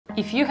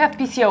If you have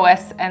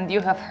PCOS and you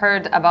have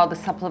heard about the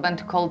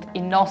supplement called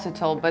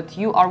Inositol, but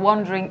you are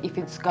wondering if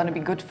it's going to be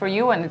good for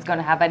you and it's going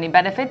to have any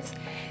benefits,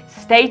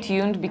 stay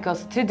tuned,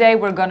 because today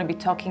we're going to be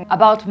talking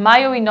about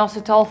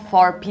myo-inositol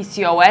for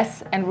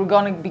PCOS, and we're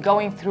going to be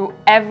going through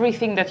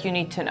everything that you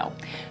need to know.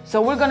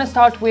 So we're going to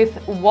start with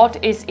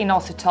what is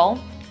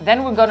inositol.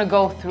 Then we're going to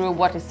go through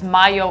what is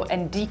myo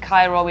and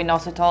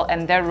d-chiro-inositol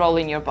and their role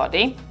in your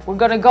body. We're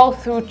going to go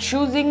through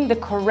choosing the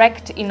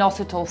correct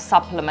inositol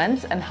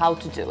supplements and how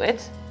to do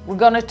it. We're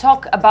going to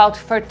talk about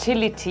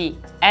fertility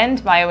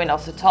and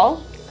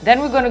myo-inositol. Then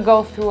we're going to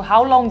go through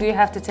how long do you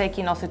have to take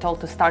inositol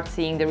to start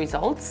seeing the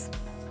results.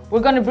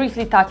 We're going to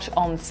briefly touch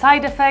on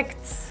side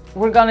effects.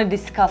 We're going to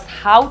discuss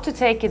how to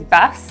take it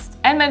best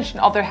and mention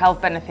other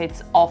health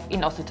benefits of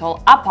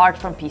inositol apart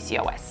from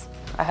PCOS.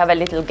 I have a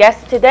little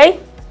guest today.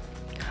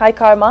 Hi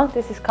Karma,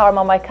 this is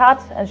Karma, my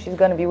cat, and she's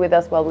going to be with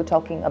us while we're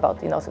talking about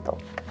inositol.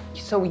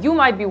 So you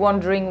might be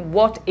wondering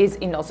what is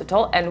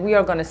inositol, and we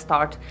are going to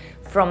start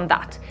from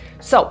that.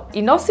 So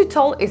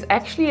inositol is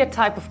actually a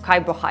type of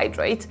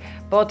carbohydrate,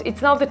 but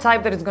it's not the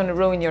type that is going to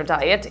ruin your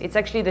diet. It's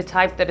actually the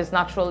type that is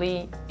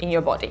naturally in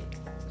your body.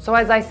 So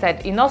as I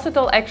said,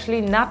 inositol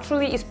actually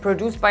naturally is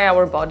produced by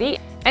our body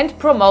and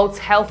promotes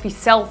healthy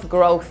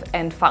self-growth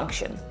and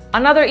function.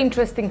 Another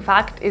interesting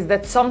fact is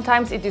that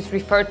sometimes it is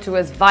referred to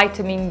as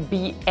vitamin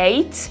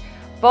B8,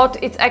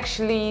 but it's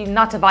actually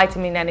not a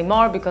vitamin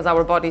anymore because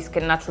our bodies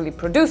can naturally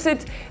produce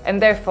it,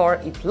 and therefore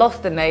it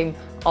lost the name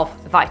of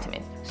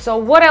vitamin. So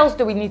what else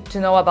do we need to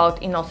know about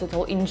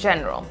inositol in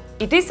general?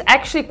 It is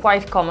actually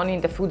quite common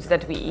in the foods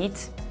that we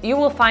eat. You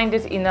will find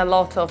it in a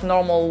lot of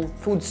normal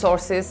food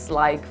sources,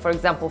 like for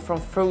example from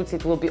fruits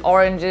it will be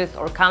oranges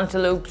or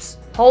cantaloupes.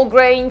 Whole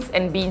grains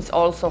and beans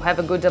also have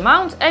a good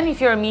amount, and if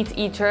you're a meat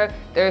eater,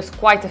 there's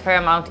quite a fair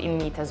amount in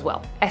meat as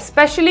well.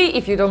 Especially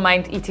if you don't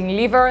mind eating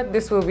liver,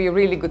 this will be a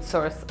really good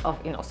source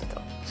of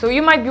inositol. So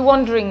you might be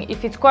wondering,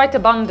 if it's quite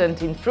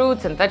abundant in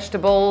fruits and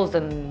vegetables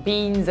and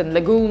beans and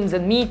legumes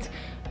and meat,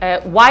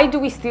 why do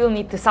we still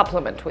need to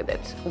supplement with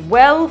it?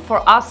 Well,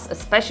 for us,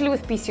 especially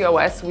with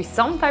PCOS, we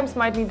sometimes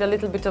might need a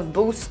little bit of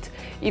boost,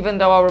 even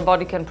though our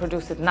body can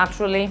produce it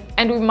naturally.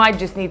 And we might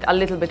just need a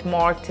little bit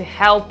more to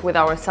help with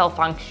our cell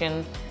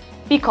function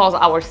because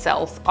our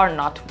cells are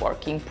not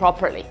working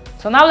properly.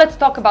 So now let's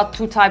talk about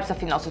two types of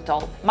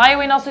inositol,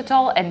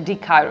 myo-inositol and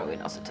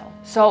d-chiro-inositol.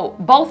 So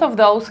both of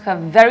those have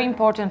very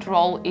important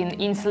role in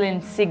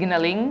insulin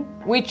signaling,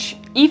 which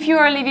if you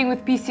are living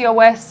with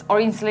PCOS or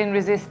insulin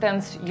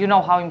resistance, you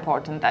know how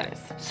important that is.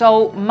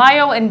 So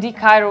myo and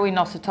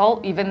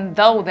d-chiro-inositol, even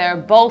though they're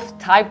both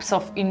types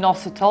of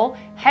inositol,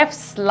 have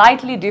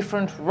slightly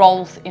different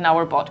roles in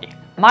our body.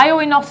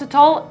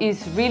 Myo-inositol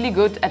is really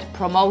good at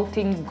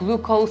promoting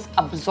glucose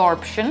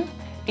absorption.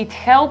 It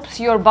helps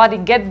your body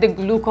get the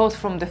glucose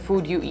from the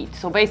food you eat,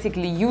 so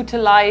basically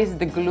utilize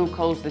the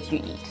glucose that you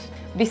eat.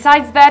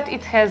 Besides that,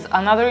 it has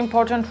another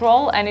important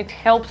role, and it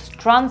helps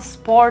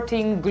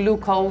transporting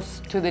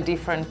glucose to the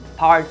different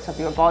parts of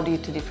your body,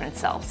 to different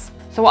cells.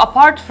 So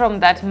apart from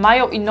that,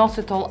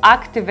 myo-inositol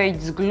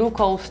activates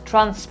glucose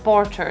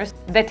transporters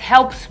that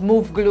helps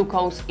move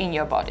glucose in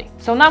your body.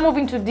 So now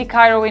moving to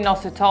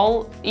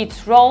d-chiro-inositol,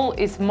 its role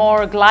is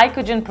more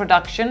glycogen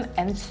production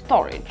and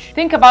storage.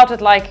 Think about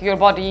it like your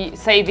body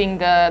saving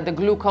the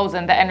glucose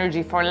and the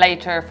energy for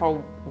later,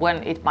 for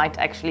when it might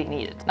actually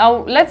need it.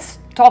 Now let's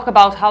talk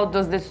about how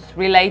does this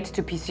relate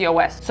to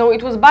PCOS. So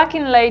it was back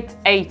in late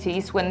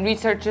 80s when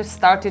researchers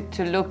started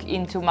to look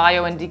into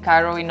myo and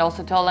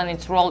d-chiro-inositol and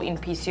its role in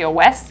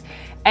PCOS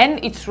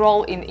and its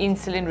role in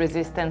insulin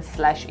resistance /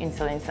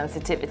 insulin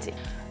sensitivity.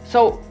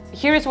 So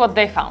here is what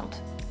they found.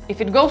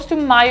 If it goes to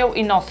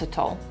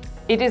myo-inositol,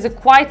 it is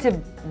quite a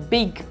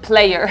big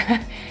player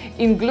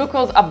in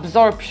glucose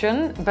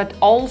absorption, but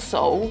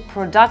also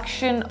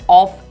production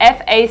of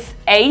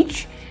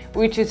FSH,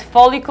 which is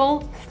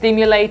follicle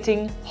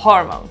stimulating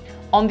hormone.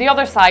 On the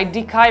other side,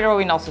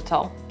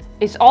 d-chiro-inositol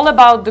is all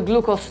about the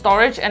glucose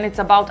storage, and it's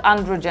about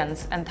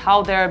androgens and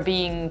how they're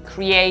being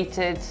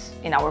created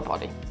in our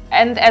body.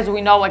 And as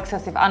we know,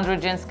 excessive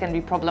androgens can be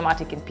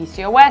problematic in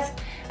PCOS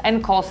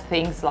and cause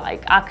things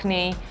like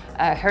acne,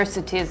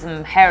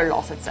 hirsutism, hair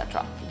loss,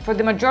 etc. For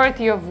the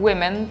majority of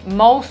women,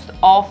 most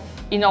of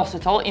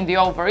inositol in the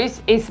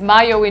ovaries is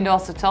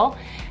myo-inositol,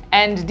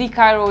 and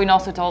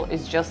d-chiro-inositol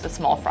is just a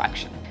small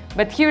fraction.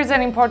 But here's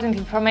an important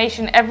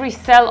information: every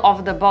cell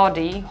of the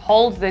body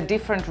holds the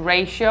different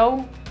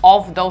ratio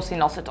of those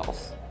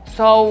inositols.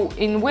 So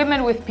in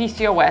women with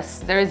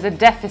PCOS, there is a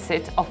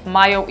deficit of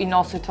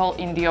myo-inositol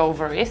in the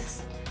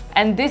ovaries,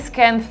 and this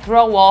can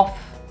throw off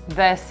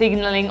the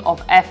signaling of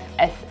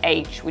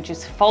FSH, which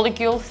is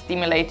follicle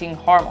stimulating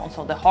hormone.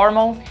 So the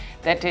hormone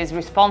that is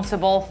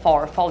responsible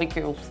for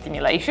follicle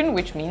stimulation,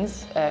 which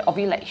means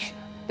ovulation.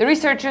 The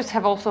researchers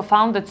have also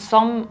found that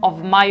some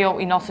of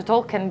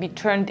myo-inositol can be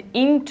turned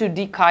into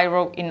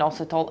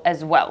d-chiro-inositol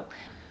as well.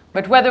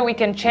 But whether we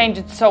can change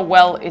it so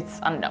well, it's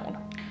unknown.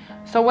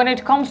 So when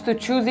it comes to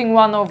choosing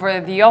one over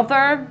the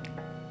other,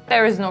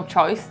 there is no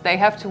choice. They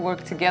have to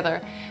work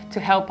together to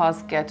help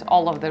us get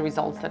all of the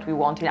results that we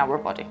want in our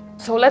body.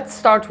 So let's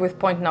start with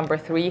point number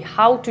 3,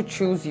 how to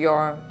choose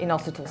your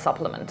inositol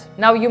supplement.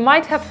 Now, you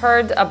might have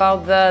heard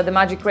about the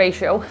magic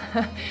ratio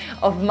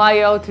of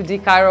myo to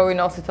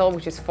d-chiro-inositol,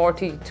 which is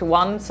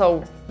 40:1.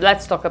 So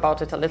let's talk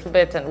about it a little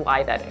bit and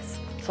why that is.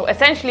 So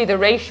essentially the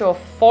ratio of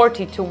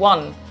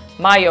 40:1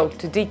 myo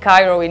to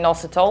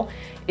d-chiro-inositol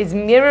is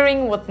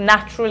mirroring what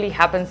naturally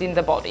happens in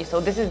the body.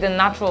 So this is the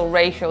natural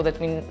ratio that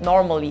we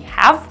normally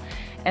have,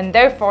 and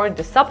therefore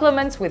the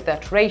supplements with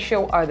that ratio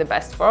are the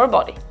best for our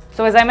body.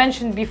 So as I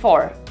mentioned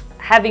before,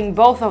 having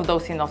both of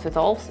those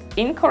inositols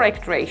in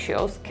correct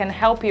ratios can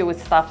help you with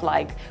stuff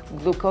like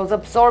glucose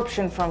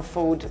absorption from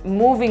food,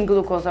 moving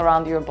glucose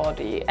around your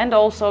body, and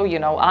also, you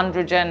know,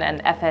 androgen and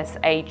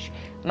FSH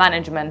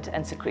management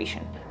and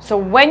secretion. So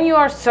when you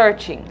are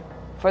searching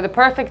for the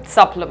perfect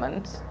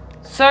supplement,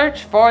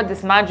 search for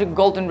this magic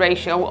golden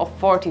ratio of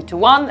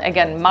 40:1,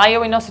 again,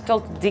 myo-inositol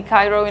to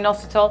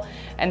d-chiro-inositol,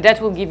 and that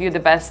will give you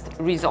the best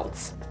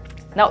results.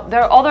 Now,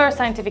 there are other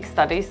scientific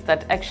studies that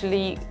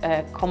actually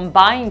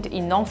combined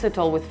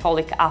inositol with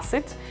folic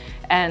acid,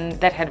 and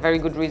that had very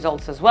good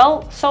results as well.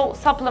 So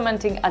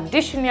supplementing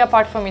additionally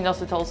apart from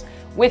inositols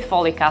with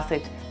folic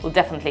acid will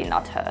definitely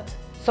not hurt.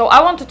 So I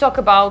want to talk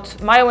about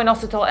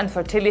myo-inositol and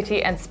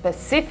fertility, and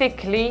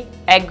specifically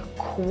egg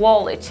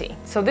quality.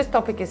 So this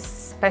topic is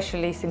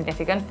especially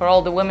significant for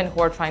all the women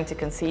who are trying to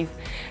conceive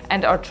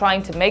and are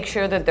trying to make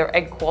sure that their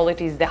egg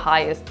quality is the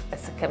highest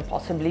as it can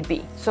possibly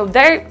be. So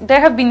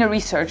there have been a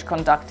research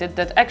conducted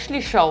that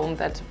actually shown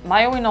that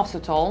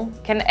myo-inositol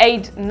can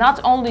aid not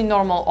only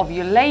normal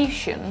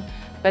ovulation,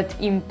 but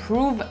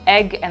improve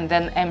egg and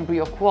then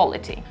embryo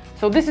quality.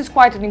 So this is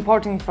quite an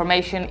important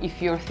information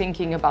if you're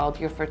thinking about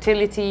your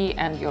fertility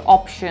and your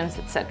options,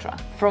 etc.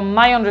 From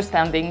my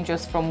understanding,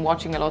 just from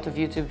watching a lot of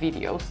YouTube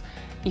videos,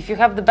 if you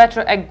have the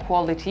better egg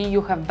quality,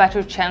 you have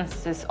better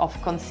chances of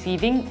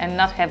conceiving and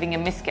not having a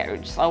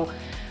miscarriage. So,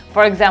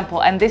 for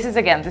example, and this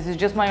is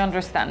just my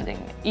understanding,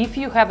 if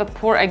you have a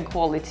poor egg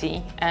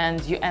quality and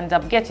you end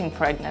up getting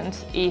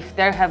pregnant, if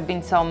there have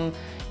been some,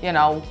 you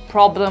know,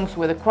 problems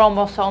with the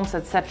chromosomes,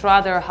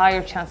 etc., there are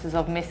higher chances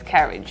of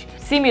miscarriage.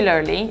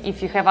 Similarly,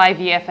 if you have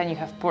IVF and you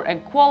have poor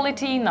egg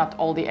quality, not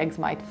all the eggs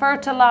might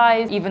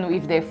fertilize. Even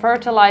if they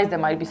fertilize, there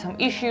might be some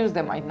issues.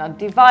 They might not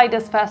divide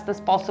as fast as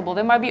possible.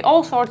 There might be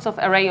all sorts of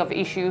array of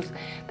issues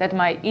that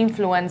might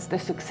influence the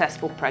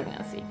successful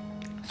pregnancy.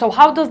 So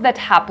how does that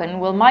happen?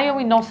 Well,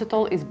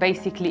 myo-inositol is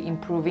basically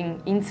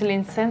improving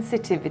insulin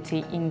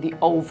sensitivity in the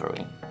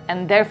ovary,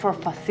 and therefore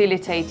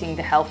facilitating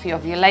the healthy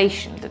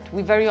ovulation that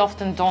we very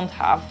often don't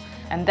have,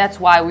 and that's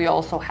why we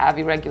also have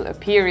irregular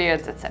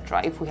periods,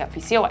 etc., if we have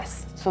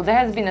PCOS. So there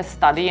has been a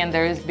study, and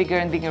there is bigger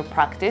and bigger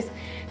practice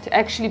to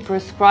actually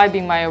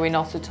prescribing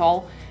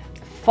myo-inositol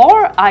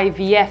for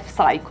IVF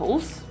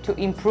cycles to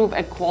improve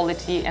egg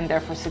quality and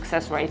therefore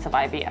success rates of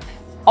IVF.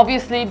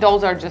 Obviously,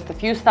 those are just a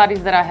few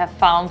studies that I have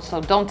found,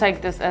 so don't take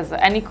this as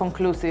any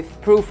conclusive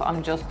proof.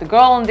 I'm just a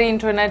girl on the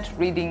internet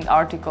reading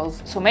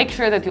articles, so make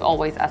sure that you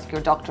always ask your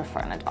doctor for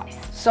an advice.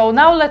 So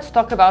now let's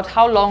talk about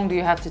how long do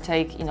you have to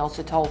take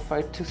inositol for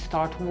it to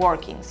start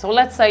working. So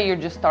let's say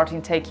you're just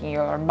starting taking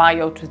your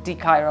myo to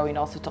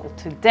d-chiro-inositol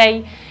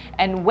today,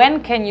 and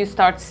when can you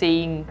start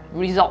seeing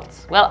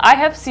results? Well, I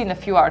have seen a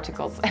few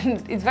articles,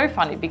 and it's very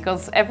funny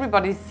because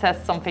everybody says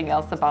something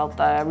else about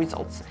the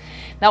results.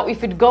 Now,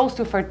 if it goes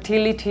to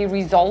fertility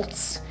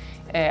results,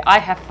 I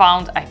have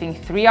found, I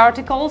think, 3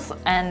 articles,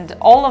 and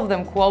all of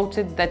them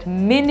quoted that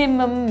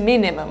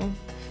minimum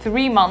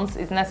 3 months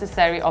is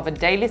necessary of a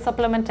daily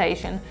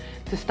supplementation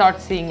to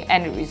start seeing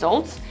any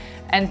results.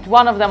 And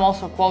one of them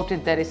also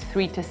quoted that is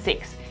 3 to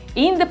 6.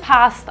 In the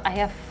past, I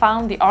have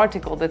found the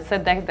article that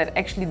said that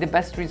actually the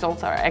best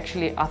results are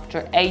actually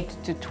after 8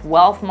 to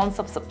 12 months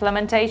of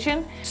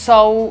supplementation.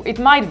 So it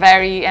might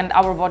vary, and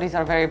our bodies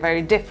are very,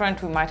 very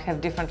different. We might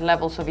have different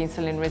levels of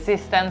insulin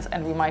resistance,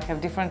 and we might have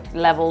different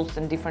levels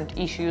and different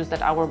issues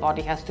that our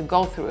body has to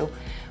go through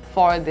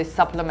for this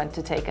supplement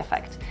to take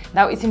effect.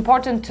 Now, it's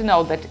important to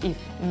know that if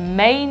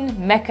main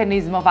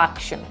mechanism of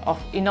action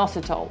of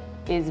inositol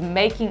is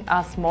making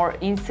us more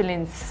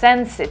insulin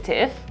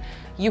sensitive,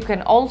 you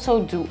can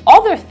also do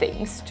other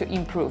things to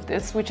improve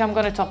this, which I'm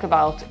going to talk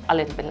about a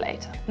little bit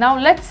later. Now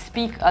let's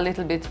speak a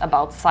little bit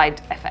about side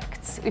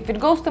effects. If it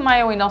goes to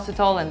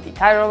myo-inositol and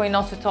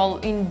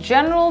d-chiro-inositol, in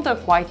general they're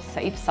quite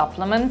safe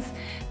supplements.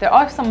 There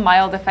are some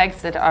mild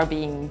effects that are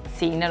being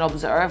seen and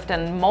observed,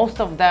 and most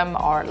of them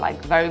are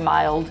like very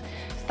mild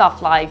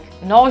stuff like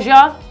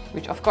nausea,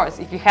 which of course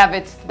if you have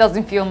it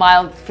doesn't feel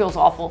mild, it feels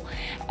awful.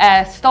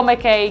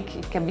 Stomach ache,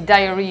 it can be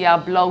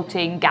diarrhea,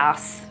 bloating,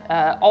 gas,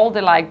 all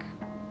the like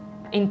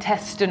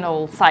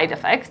intestinal side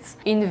effects.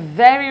 In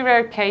very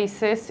rare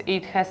cases,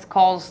 it has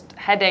caused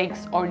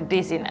headaches or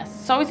dizziness.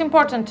 So it's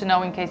important to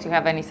know in case you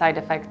have any side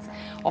effects.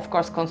 Of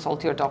course,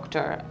 consult your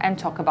doctor and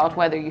talk about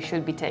whether you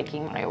should be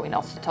taking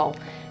myo-inositol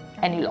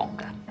any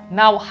longer.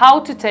 Now, how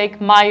to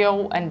take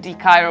myo and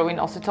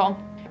d-chiro-inositol?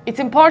 It's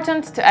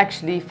important to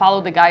actually follow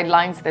the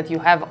guidelines that you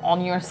have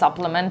on your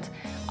supplement.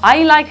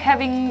 I like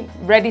having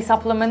ready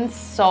supplements,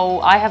 so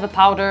I have a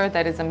powder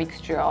that is a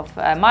mixture of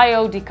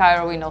myo,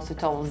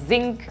 d-chiro-inositol,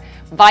 zinc,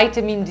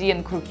 vitamin D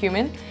and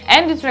curcumin,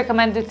 and it's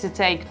recommended to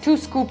take 2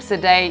 scoops a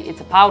day.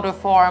 It's a powder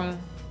form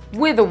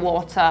with the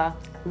water,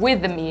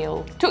 with the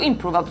meal, to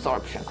improve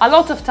absorption. A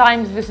lot of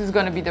times this is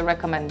going to be the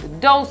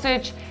recommended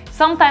dosage.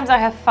 Sometimes I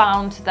have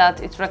found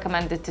that it's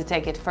recommended to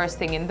take it first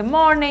thing in the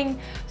morning.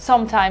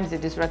 Sometimes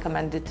it is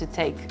recommended to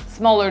take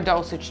smaller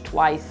dosage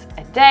twice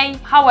a day.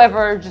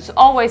 However, just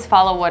always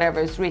follow whatever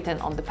is written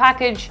on the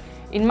package.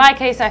 In my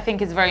case, I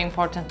think it's very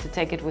important to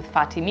take it with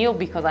fatty meal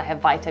because I have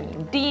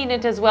vitamin D in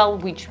it as well,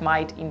 which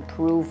might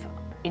improve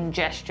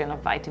ingestion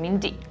of vitamin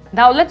D.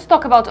 Now let's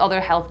talk about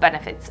other health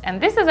benefits, and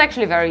this is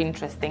actually very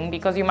interesting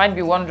because you might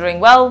be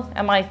wondering, well,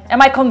 am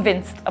I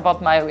convinced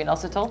about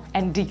myo-inositol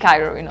and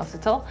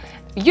d-chiro-inositol?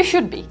 You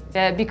should be,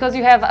 because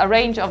you have a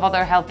range of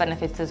other health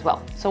benefits as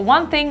well. So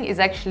one thing is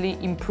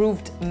actually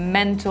improved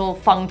mental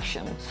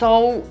function.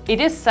 So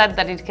it is said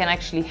that it can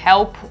actually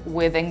help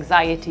with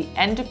anxiety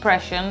and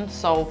depression.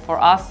 So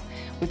for us,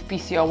 with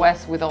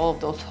PCOS, with all of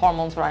those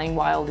hormones running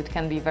wild, it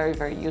can be very,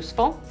 very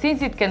useful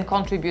since it can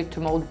contribute to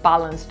more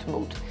balanced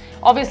mood.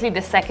 Obviously,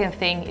 the second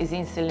thing is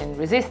insulin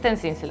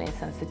resistance, insulin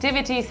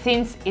sensitivity.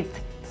 Since it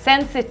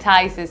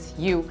sensitizes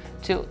you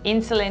to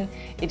insulin,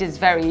 it is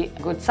very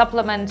good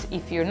supplement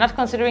if you're not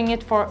considering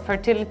it for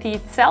fertility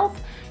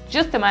itself,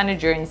 just to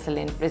manage your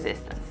insulin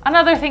resistance.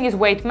 Another thing is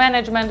weight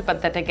management,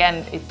 but that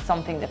again is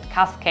something that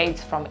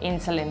cascades from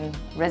insulin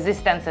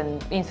resistance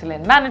and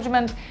insulin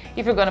management.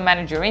 If you're going to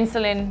manage your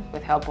insulin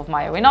with help of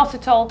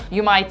myo-inositol,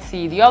 you might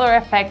see the other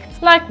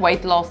effects like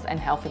weight loss and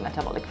healthy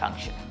metabolic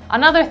function.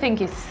 Another thing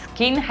is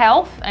skin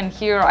health, and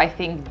here I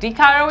think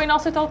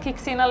d-chiro-inositol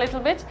kicks in a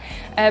little bit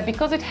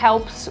because it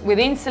helps with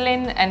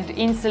insulin, and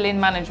insulin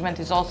management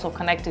is also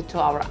connected to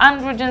our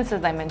androgens,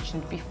 as I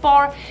mentioned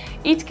before.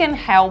 It can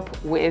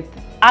help with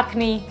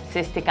acne,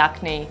 cystic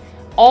acne,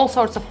 all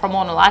sorts of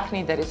hormonal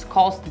acne that is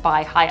caused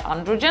by high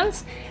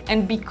androgens,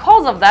 and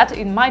because of that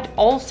it might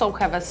also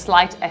have a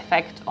slight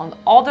effect on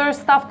other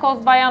stuff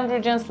caused by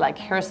androgens like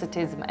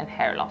hirsutism and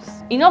hair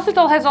loss.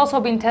 Inositol has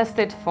also been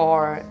tested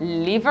for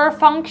liver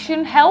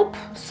function help,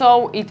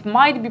 so it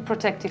might be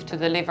protective to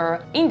the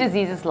liver in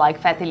diseases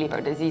like fatty liver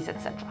disease,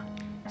 etc.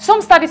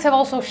 Some studies have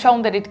also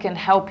shown that it can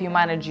help you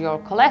manage your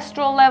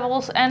cholesterol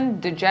levels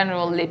and the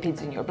general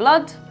lipids in your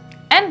blood.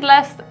 And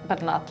last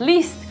but not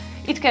least,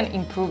 it can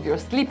improve your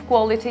sleep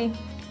quality,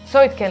 so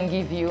it can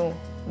give you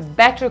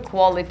better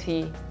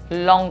quality,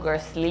 longer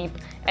sleep,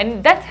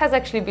 and that has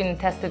actually been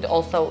tested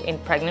also in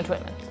pregnant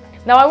women.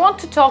 Now I want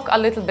to talk a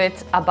little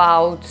bit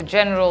about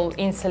general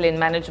insulin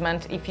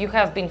management. If you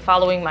have been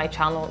following my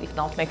channel, if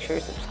not, make sure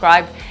you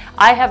subscribe.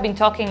 I have been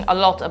talking a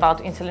lot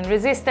about insulin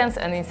resistance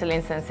and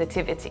insulin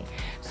sensitivity.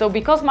 So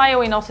because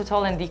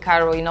myo-inositol and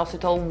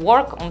d-chiro-inositol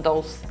work on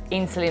those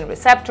insulin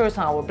receptors,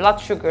 on our blood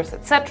sugars,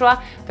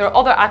 etc., there are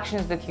other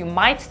actions that you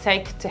might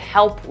take to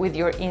help with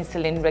your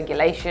insulin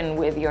regulation,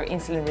 with your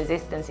insulin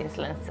resistance,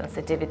 insulin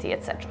sensitivity,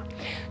 etc.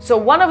 So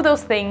one of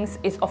those things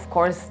is, of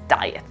course,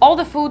 diet. All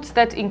the foods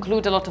that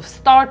include a lot of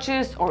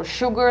starches or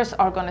sugars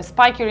are going to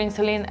spike your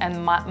insulin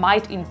and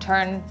might in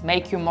turn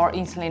make you more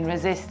insulin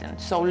resistant.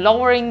 So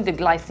lowering the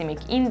glycemic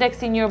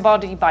index in your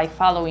body by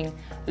following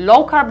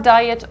low carb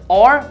diet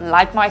or,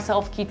 like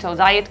myself, keto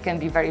diet can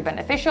be very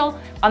beneficial.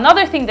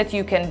 Another thing that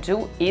you can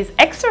do is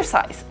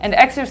exercise, and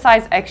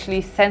exercise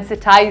actually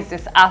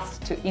sensitizes us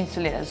to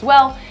insulin as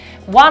well.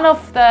 One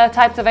of the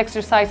types of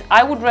exercise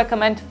I would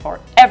recommend for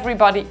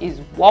everybody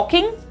is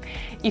walking.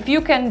 If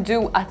you can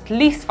do at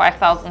least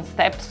 5,000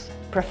 steps,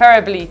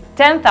 preferably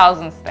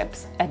 10,000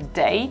 steps a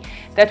day,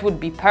 that would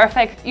be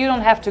perfect. You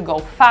don't have to go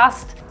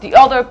fast. The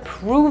other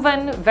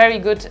proven very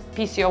good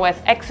PCOS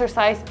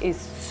exercise is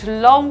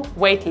slow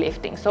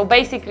weightlifting. So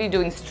basically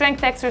doing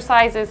strength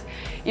exercises,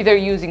 either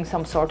using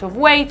some sort of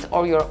weight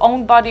or your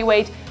own body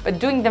weight, but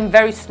doing them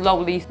very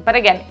slowly. But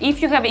again,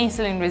 if you have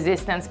insulin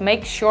resistance,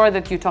 make sure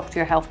that you talk to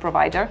your health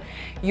provider.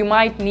 You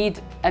might need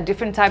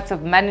different types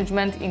of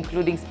management,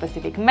 including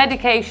specific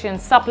medication,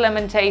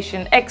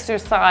 supplementation,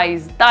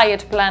 exercise,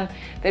 diet plan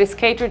that is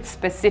catered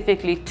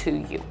specifically to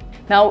you.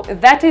 Now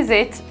that is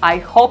it. I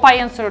hope I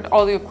answered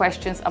all your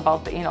questions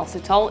about the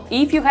Inositol.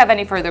 If you have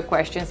any further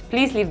questions,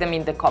 please leave them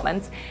in the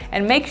comments,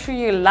 and make sure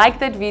you like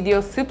that video,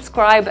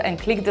 subscribe and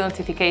click the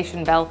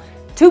notification bell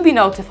to be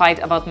notified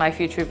about my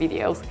future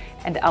videos,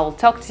 and I will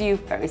talk to you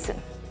very soon.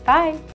 Bye!